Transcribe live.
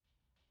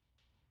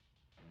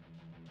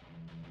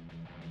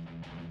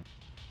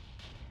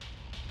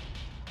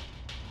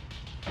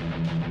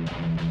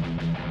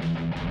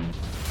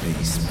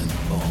Basement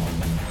Bob.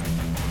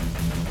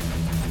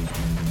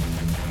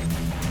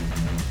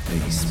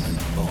 Basement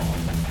Bob.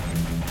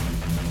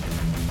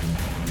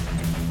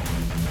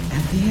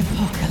 And the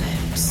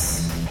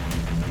Apocalypse.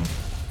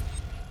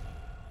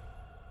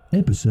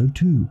 Episode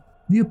 2.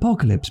 The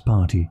Apocalypse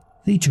Party,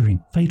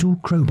 featuring fatal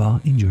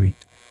crowbar injury.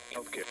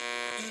 Okay.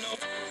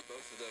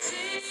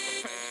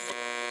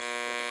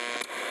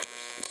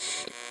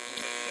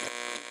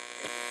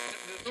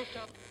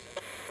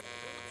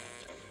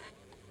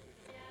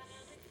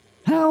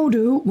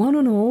 Howdo, one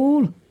and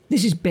all.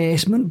 This is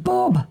Basement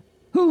Bob.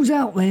 Who's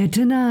out there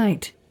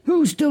tonight?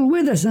 Who's still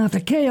with us after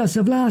chaos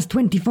of last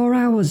 24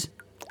 hours?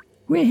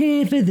 We're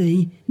here for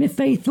thee, me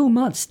faithful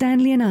Mutt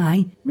Stanley and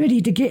I,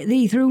 ready to get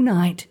thee through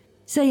night.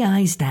 Say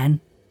aye, Stan.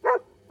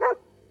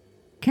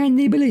 Can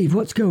thee believe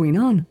what's going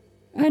on?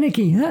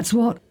 Anarchy, that's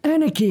what.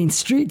 Anarchy in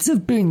streets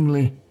of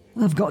Bingley.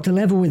 I've got to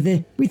level with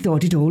thee. We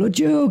thought it all a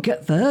joke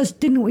at first,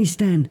 didn't we,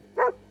 Stan?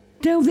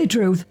 Tell the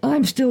truth,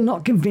 I'm still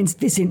not convinced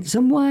this ain't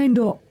some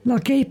wind-up,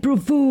 like April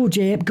Fool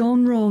jape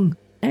gone wrong.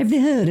 Have they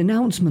heard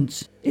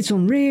announcements? It's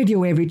on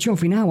radio every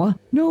chuffing hour.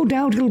 No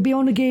doubt it'll be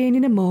on again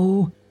in a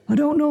mo. I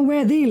don't know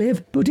where they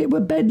live, but it were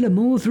bedlam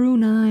all through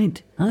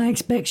night. I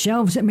expect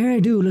shelves at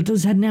Mary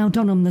Doolittle's hadn't out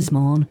on 'em this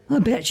morn. I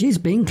bet she's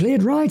been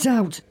cleared right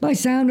out. By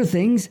sound of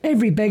things,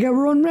 every beggar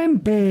were on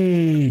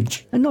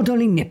rampage. And not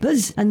only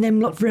nippers, and them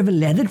lot forever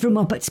leathered from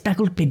up at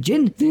Speckled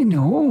Pigeon. They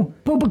know.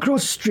 Pub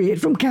across street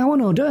from Cow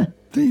and Udder.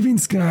 Thieving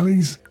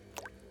scallies.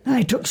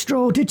 I took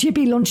straw to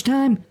Chippy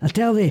lunchtime. I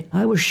tell thee,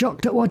 I was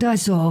shocked at what I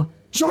saw.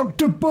 Shocked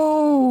to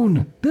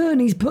bone.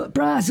 Bernie's put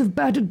price of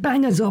battered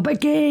bangers up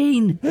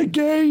again.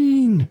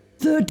 Again.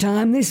 Third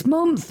time this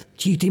month.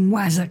 Cheating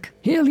wazzock.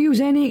 He'll use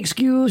any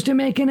excuse to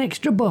make an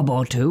extra bob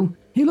or two.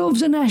 He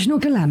loves a national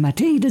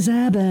calamity, does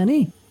our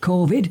Bernie.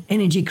 COVID,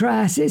 energy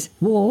crisis,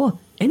 war,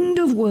 end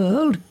of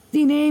world.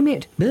 Thee name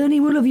it. Bernie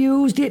will have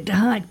used it to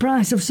hike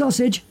price of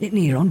sausage. It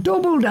near on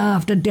doubled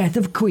after death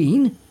of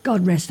Queen.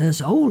 God rest her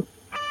soul.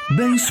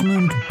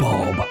 Basement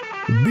Bob,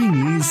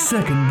 Bingley's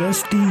second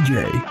best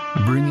DJ,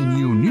 bringing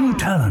you new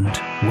talent,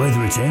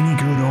 whether it's any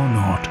good or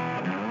not.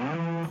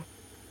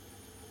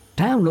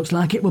 Town looks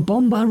like it were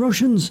bombed by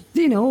Russians.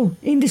 You know,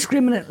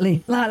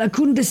 indiscriminately, like they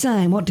couldn't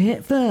decide what to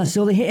hit first,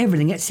 so they hit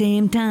everything at the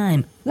same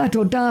time. That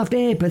or daft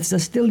apiths are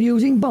still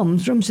using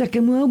bombs from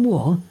Second World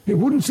War. It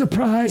wouldn't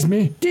surprise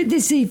me. Did they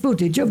see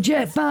footage of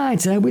jet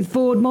fighter with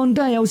Ford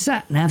Mondeo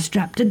sat-nav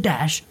strapped to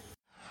dash?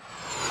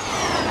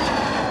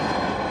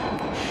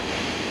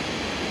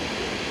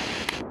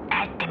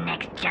 At the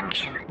next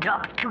junction,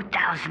 drop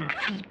 2,000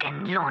 feet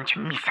and launch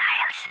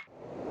missiles.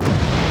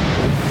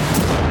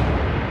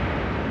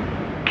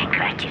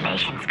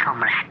 Congratulations,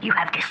 comrade. You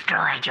have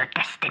destroyed your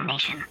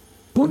destination.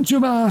 Bunch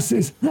of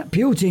asses. That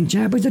Putin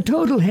chap is a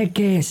total head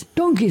case.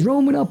 Donkeys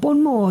roaming up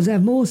on moors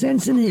have more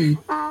sense than he.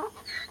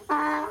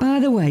 By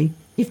the way,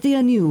 if they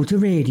are new to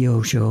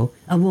radio show,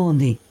 I warn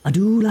thee, I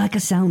do like a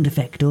sound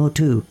effect or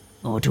two,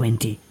 or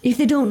 20. If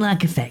they don't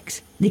like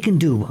effects, they can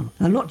do one.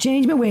 I'll not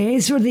change my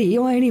ways for thee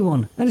or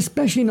anyone, and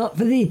especially not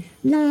for the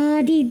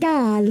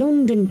la-di-da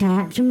London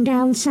types from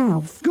down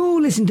south. Go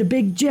listen to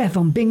Big Jeff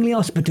on Bingley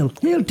Hospital.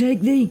 He'll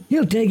take thee,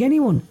 he'll take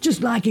anyone,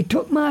 just like he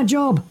took my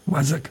job.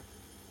 Wazzock.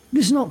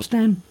 Listen up,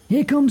 Stan.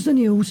 Here comes the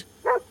news.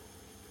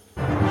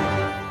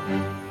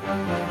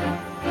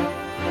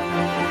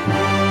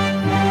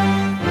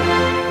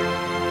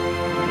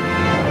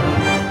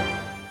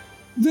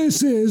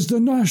 This is the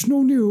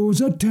national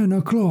news at 10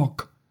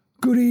 o'clock.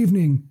 Good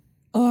evening.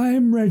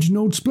 I'm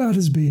Reginald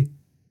Splattersby.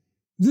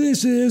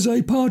 This is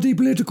a party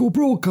political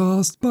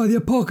broadcast by the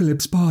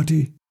Apocalypse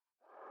Party.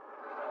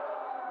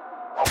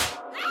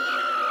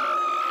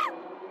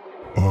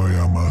 I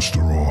am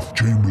Astaroth,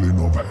 Chamberlain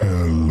of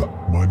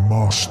Hell, my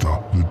master,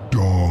 the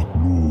Dark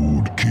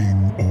Lord,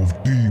 King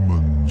of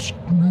Demons.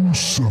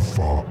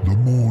 Lucifer, the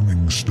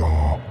Morning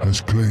Star,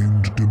 has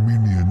claimed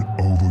dominion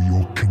over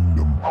your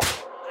kingdom.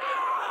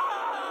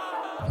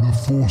 The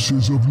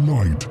forces of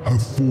light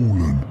have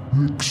fallen,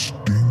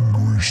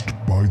 extinguished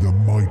by the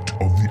might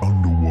of the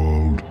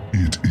underworld.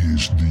 It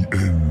is the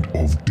end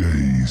of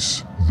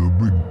days, the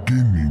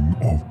beginning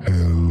of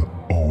hell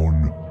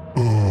on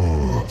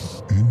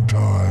Earth. In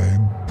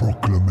time,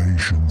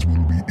 proclamations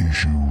will be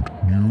issued,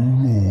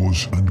 new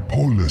laws and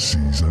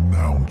policies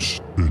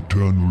announced.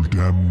 Eternal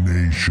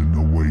damnation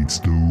awaits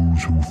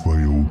those who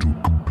fail to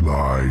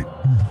comply.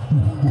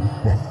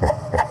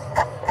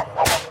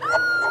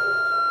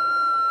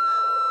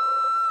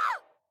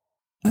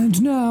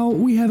 And now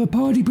we have a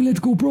party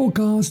political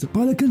broadcast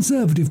by the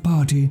Conservative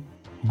Party.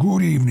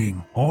 Good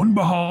evening. On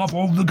behalf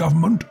of the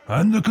government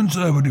and the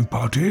Conservative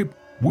Party,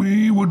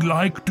 we would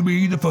like to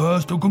be the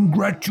first to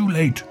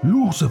congratulate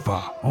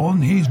Lucifer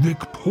on his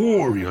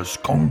victorious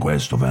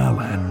conquest of our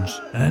lands,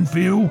 and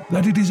feel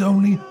that it is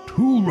only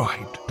too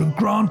right to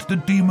grant the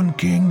Demon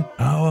King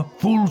our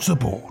full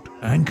support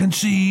and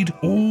concede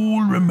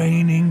all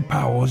remaining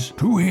powers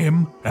to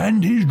him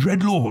and his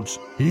dreadlords,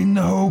 in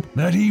the hope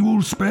that he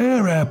will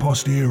spare our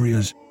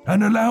posteriors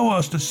and allow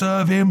us to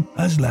serve him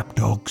as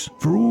lapdogs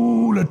for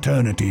all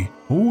eternity.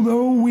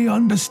 Although we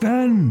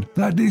understand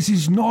that this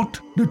is not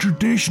the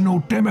traditional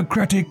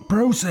democratic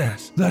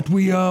process that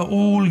we are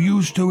all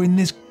used to in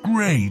this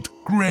great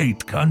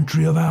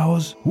country of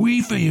ours,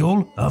 we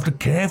feel, after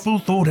careful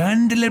thought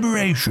and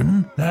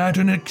deliberation, that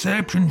an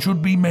exception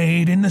should be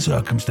made in the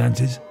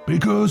circumstances,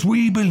 because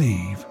we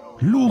believe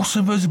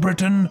Lucifer's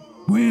Britain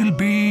will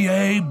be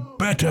a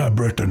better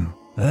Britain,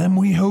 and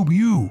we hope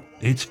you,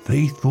 its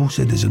faithful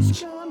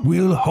citizens,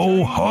 will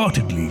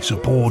wholeheartedly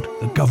support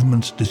the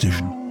government's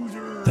decision.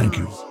 Thank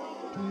you.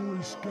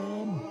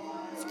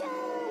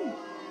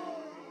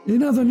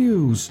 In other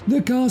news,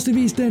 the cast of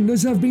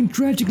EastEnders have been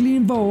tragically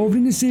involved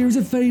in a series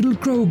of fatal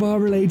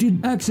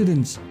crowbar-related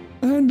accidents.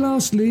 And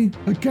lastly,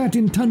 a cat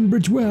in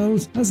Tunbridge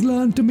Wells has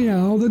learned to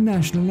meow the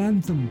national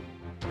anthem.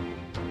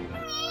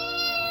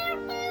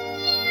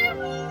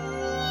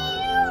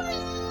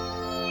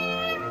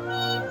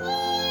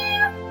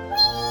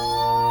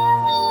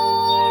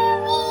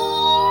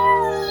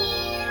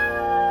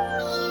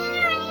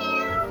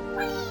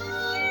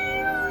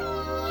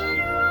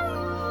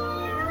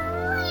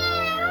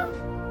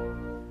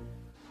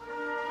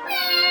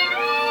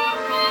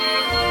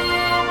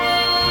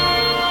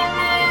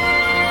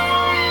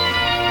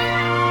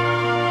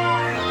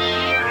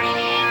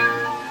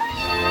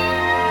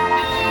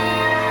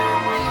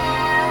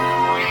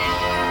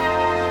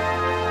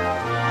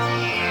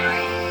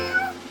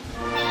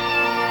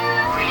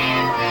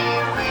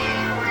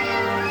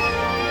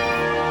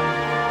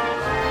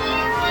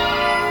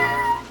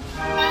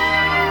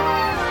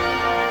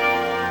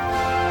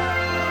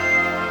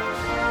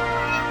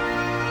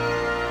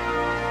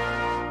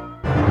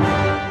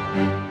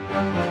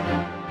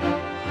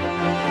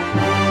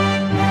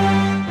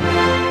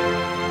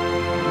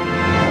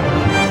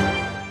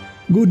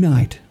 Good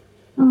night.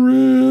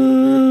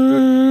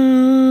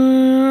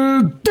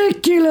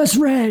 Ridiculous,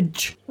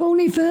 Reg!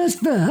 Only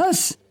first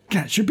verse?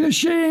 Cat should be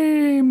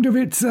ashamed of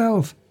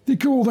itself. They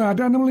call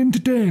that animal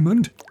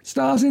entertainment.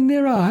 Stars in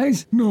their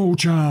eyes? No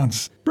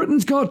chance.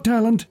 Britain's Got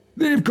Talent.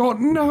 They've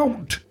got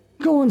nought.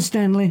 Go on,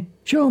 Stanley.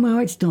 Show 'em how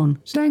it's done.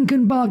 Stan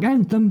can bark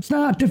anthem,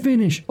 start to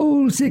finish.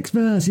 All 6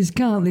 verses,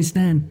 can't they,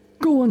 Stan?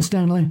 Go on,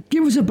 Stanley.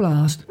 Give us a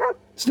blast.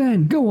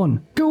 Stan, go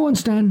on. Go on,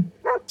 Stan.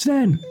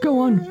 Stan, go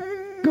on.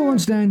 Go on,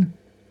 Stan.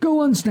 Go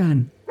on,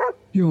 Stan.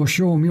 You're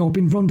showing me up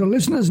in front of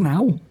listeners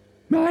now.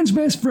 Man's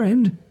best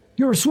friend.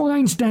 You're a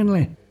swine,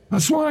 Stanley.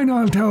 A swine,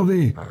 I'll tell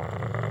thee.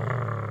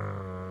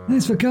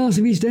 As for cast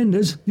of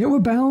EastEnders, it were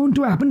bound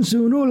to happen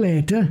sooner or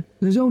later.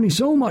 There's only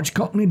so much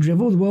cockney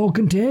drivel the world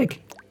can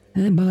take.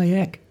 And by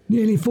heck,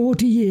 nearly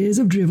 40 years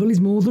of drivel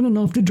is more than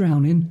enough to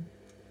drown in.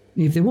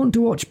 If they want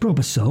to watch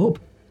proper soap,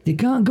 they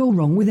can't go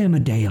wrong with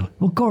Emmerdale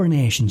or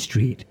Coronation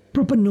Street.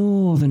 Proper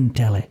northern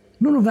telly.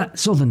 None of that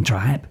southern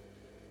tripe.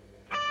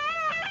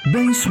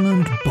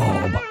 Basement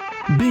Bob,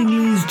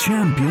 Bingley's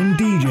champion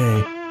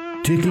DJ,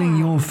 tickling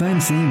your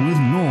fancy with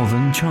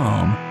northern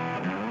charm.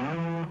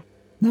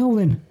 Now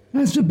then,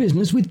 as for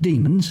business with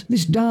demons,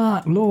 this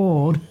dark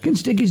lord can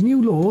stick his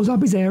new laws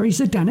up his airy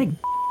satanic.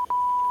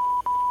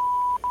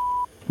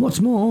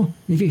 What's more,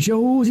 if he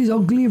shows his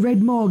ugly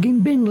red mug in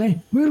Bingley,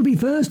 we'll be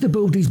first to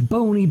boot his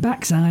bony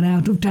backside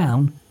out of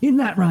town. Isn't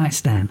that right,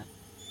 Stan?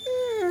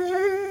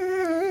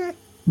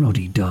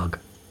 Roddy dog.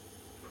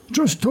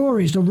 Trust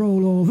Tories to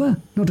roll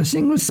over. Not a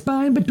single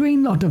spine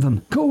between lot of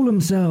them. Call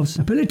themselves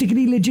a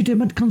politically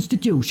legitimate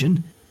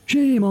constitution.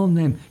 Shame on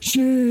them.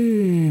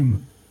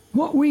 Shame.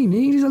 What we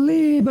need is a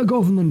Labour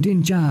government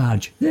in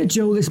charge. They'd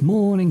show this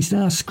Morning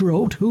Star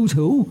scrote who's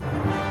who.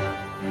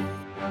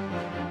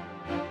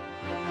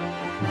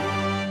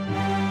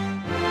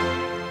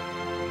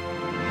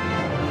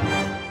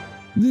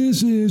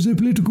 This is a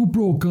political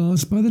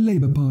broadcast by the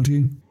Labour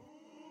Party.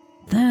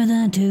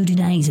 Further to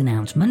today's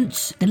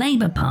announcements, the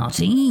Labour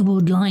Party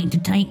would like to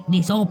take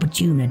this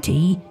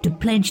opportunity to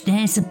pledge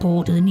their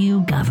support to the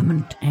new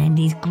government and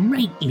is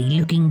greatly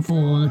looking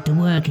forward to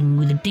working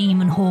with the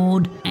Demon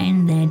Horde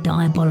and their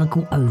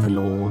diabolical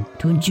overlord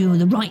to ensure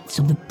the rights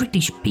of the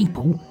British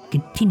people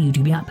continue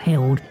to be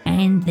upheld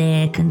and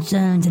their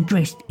concerns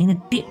addressed in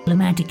a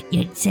diplomatic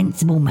yet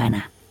sensible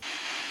manner.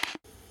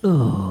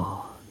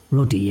 Oh,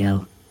 Roddy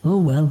hell. Oh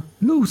well,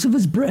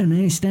 Lucifer's Britain,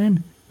 eh,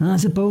 Stan? I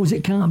suppose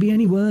it can't be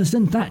any worse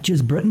than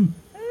Thatcher's Britain.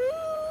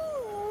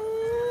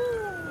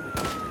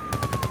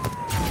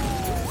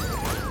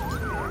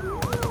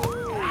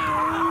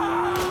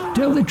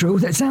 Tell the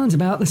truth, it sounds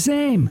about the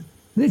same.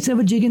 Let's have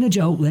a jig and a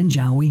jolt then,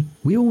 shall we?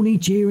 We all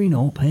need cheering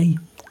up, eh?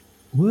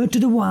 Word to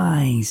the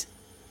wise.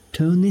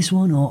 Turn this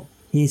one up.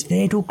 Here's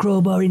Fatal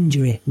Crowbar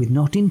Injury with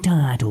Not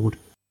Entitled.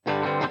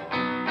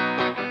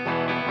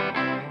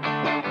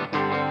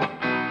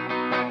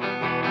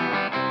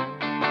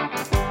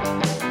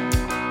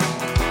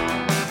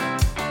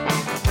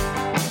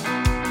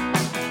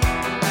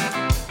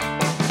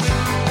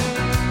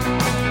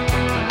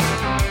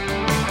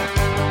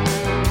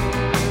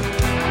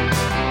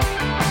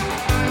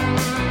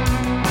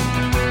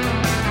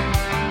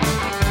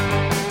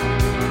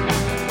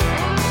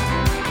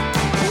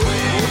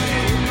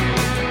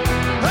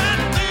 Hey!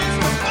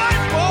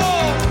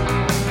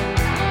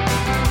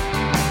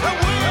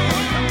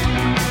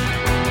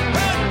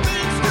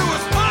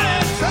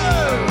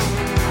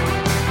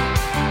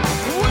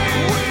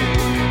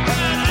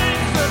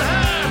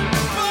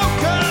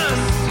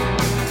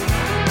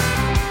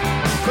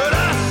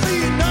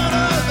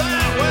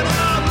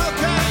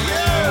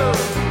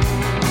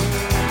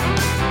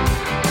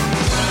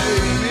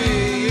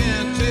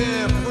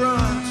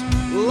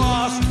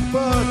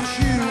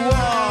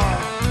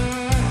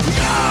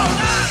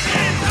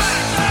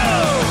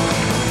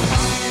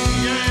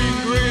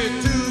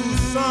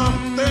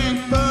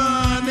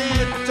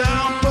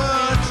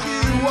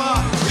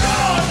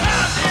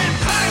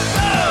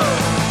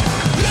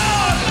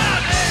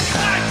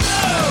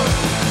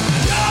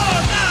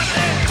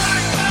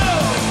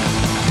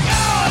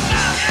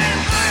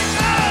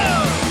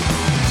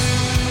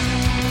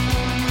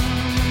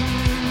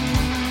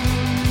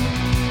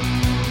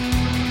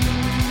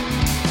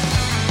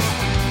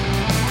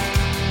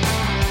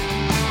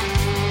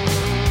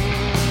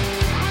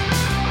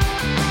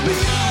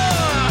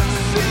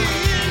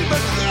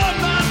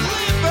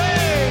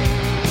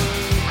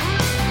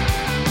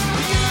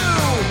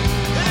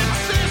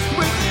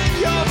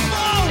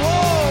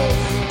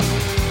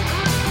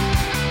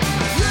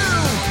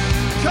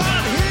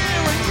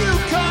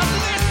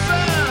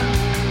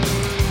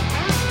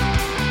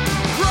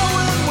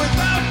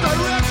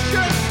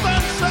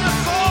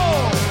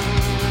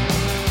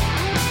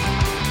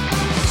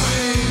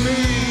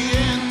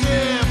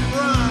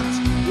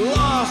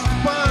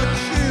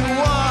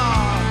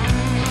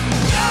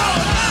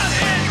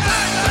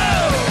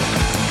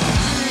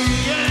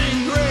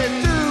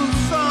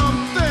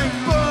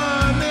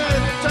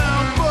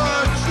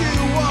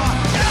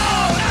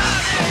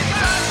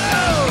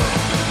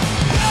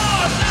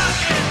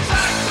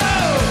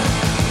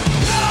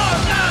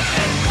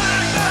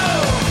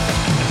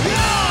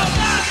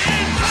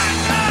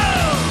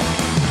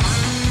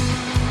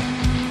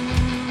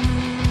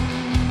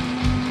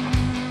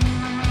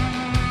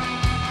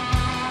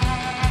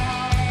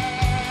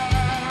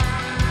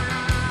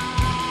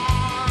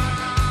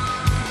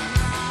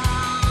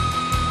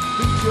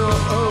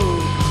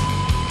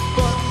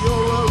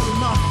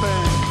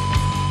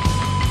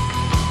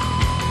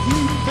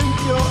 You think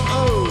you're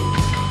owed,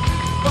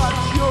 but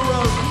you're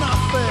owed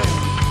nothing.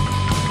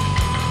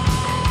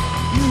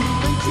 You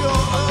think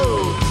you're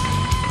owed,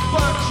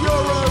 but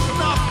you're owed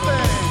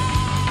nothing.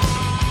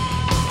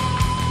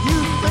 You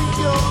think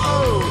you're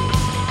owed,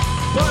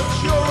 but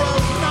you're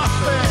owed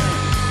nothing.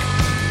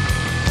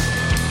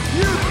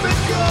 You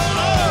think you're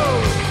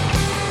owed,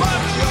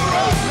 but you're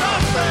owed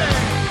nothing.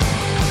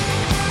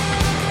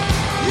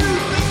 You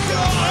think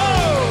you're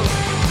owed,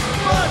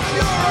 but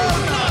you're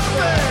owed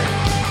nothing.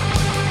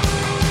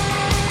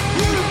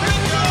 You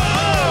think you're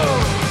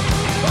owed,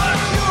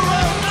 but you're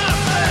owed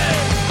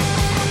nothing.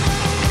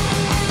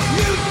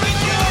 You think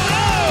you're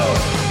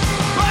owed,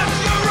 but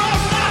you're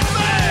owed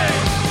nothing.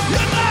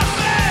 You're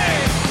nothing.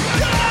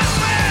 You're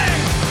nothing.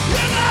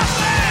 You're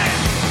nothing.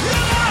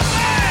 You're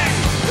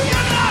nothing.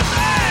 You're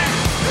nothing.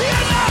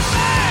 You're nothing. You're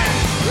nothing.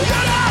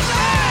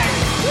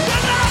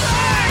 You're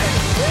nothing.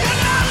 You're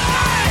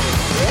nothing.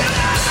 You're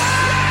nothing.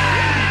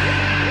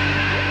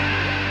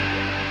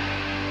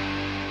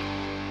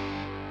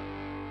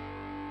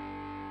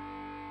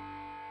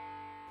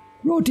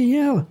 Bloody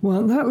hell,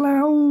 weren't that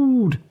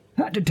loud?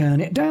 Had to turn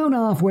it down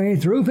halfway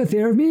through for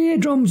fear of me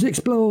eardrums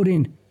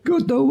exploding.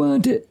 Good though,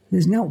 weren't it?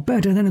 There's naught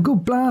better than a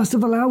good blast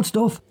of the loud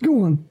stuff.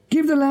 Go on,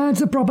 give the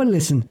lads a proper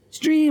listen.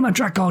 Stream a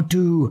track or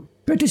two.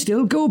 Better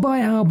still, go buy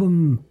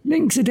album.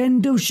 Links at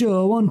end of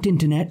show on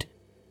internet.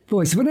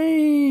 Voice of an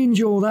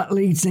angel, that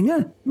lead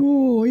singer.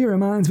 Oh, he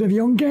reminds me of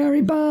young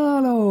Gary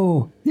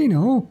Barlow. You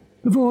know,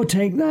 before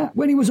Take That,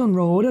 when he was on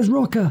road as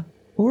rocker.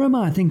 Or am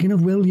I thinking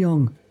of Will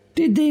Young?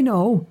 Did they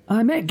know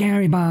I met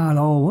Gary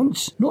Barlow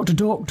once? Not to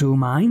talk to,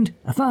 mind.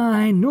 A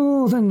fine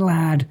northern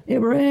lad at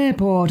our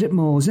airport at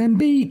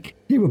Mozambique.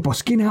 He were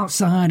busking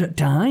outside at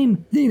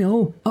time. They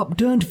know,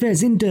 upturned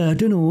fez in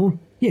dirt and all.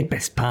 He had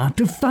best part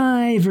of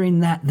 $5 in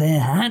that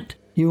there hat.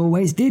 He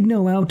always did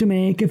know how to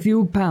make a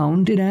few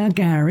pound, did our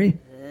Gary.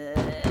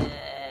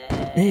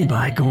 Hey,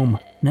 by gum,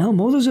 now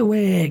mother's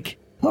awake.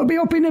 I'll be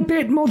up in a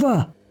bit,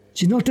 mother.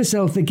 She's not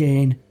herself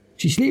again.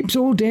 She sleeps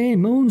all day,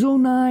 moans all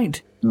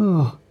night.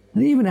 Oh, I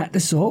even had to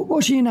sort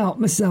washing out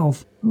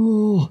myself.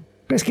 Oh,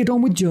 best get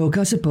on with joke,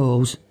 I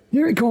suppose.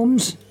 Here it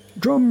comes.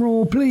 Drum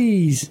roll,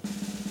 please.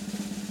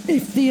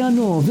 If they are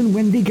northern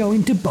when they go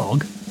into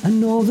bog,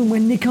 and northern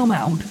when they come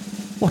out,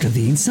 what of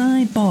the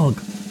inside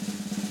bog?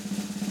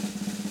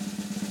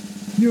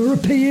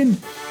 European.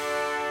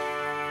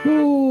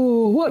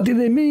 Oh, what do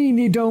they mean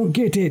you don't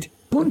get it?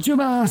 Bunch of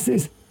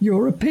asses.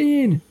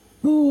 European.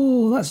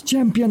 Oh, that's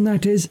champion,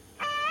 that is.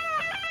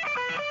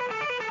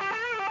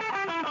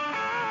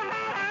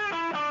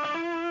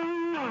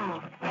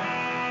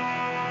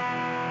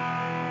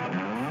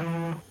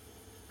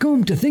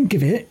 Come to think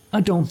of it,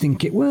 I don't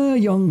think it were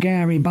young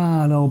Gary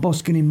Barlow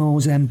busking in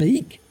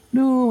Mozambique.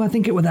 No, I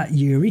think it were that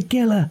Uri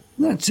Geller.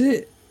 That's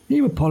it.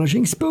 He were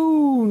polishing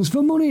spoons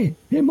for money.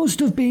 It must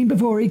have been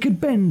before he could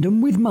bend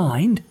 'em with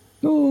mind.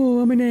 Oh,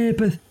 I'm in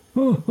Apeth.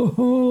 Oh, ho,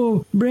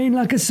 ho. Brain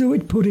like a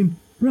suet pudding.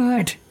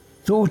 Right.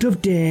 Thought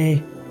of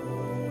day.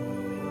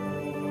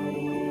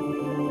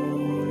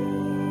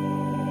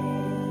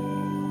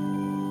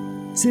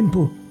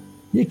 Simple.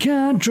 You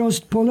can't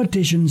trust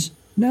politicians.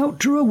 Now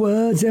truer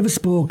words ever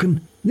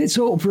spoken. Let's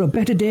hope for a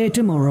better day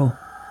tomorrow.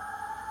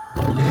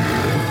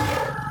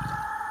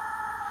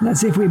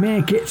 That's if we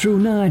make it through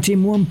night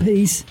in one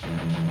piece.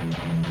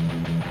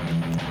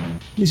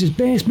 This is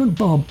Basement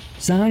Bob,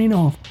 signing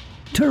off.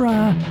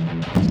 Ta-ra!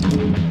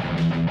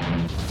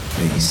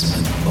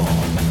 Basement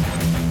Bob.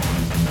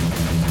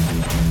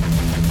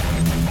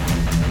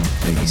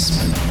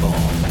 Basement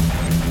Bob.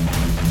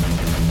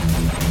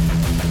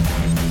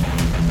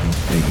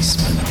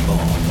 Basement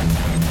Bob.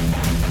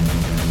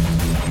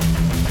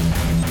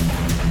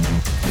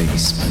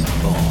 Basement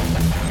Bob.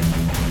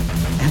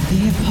 And the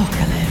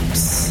apocalypse.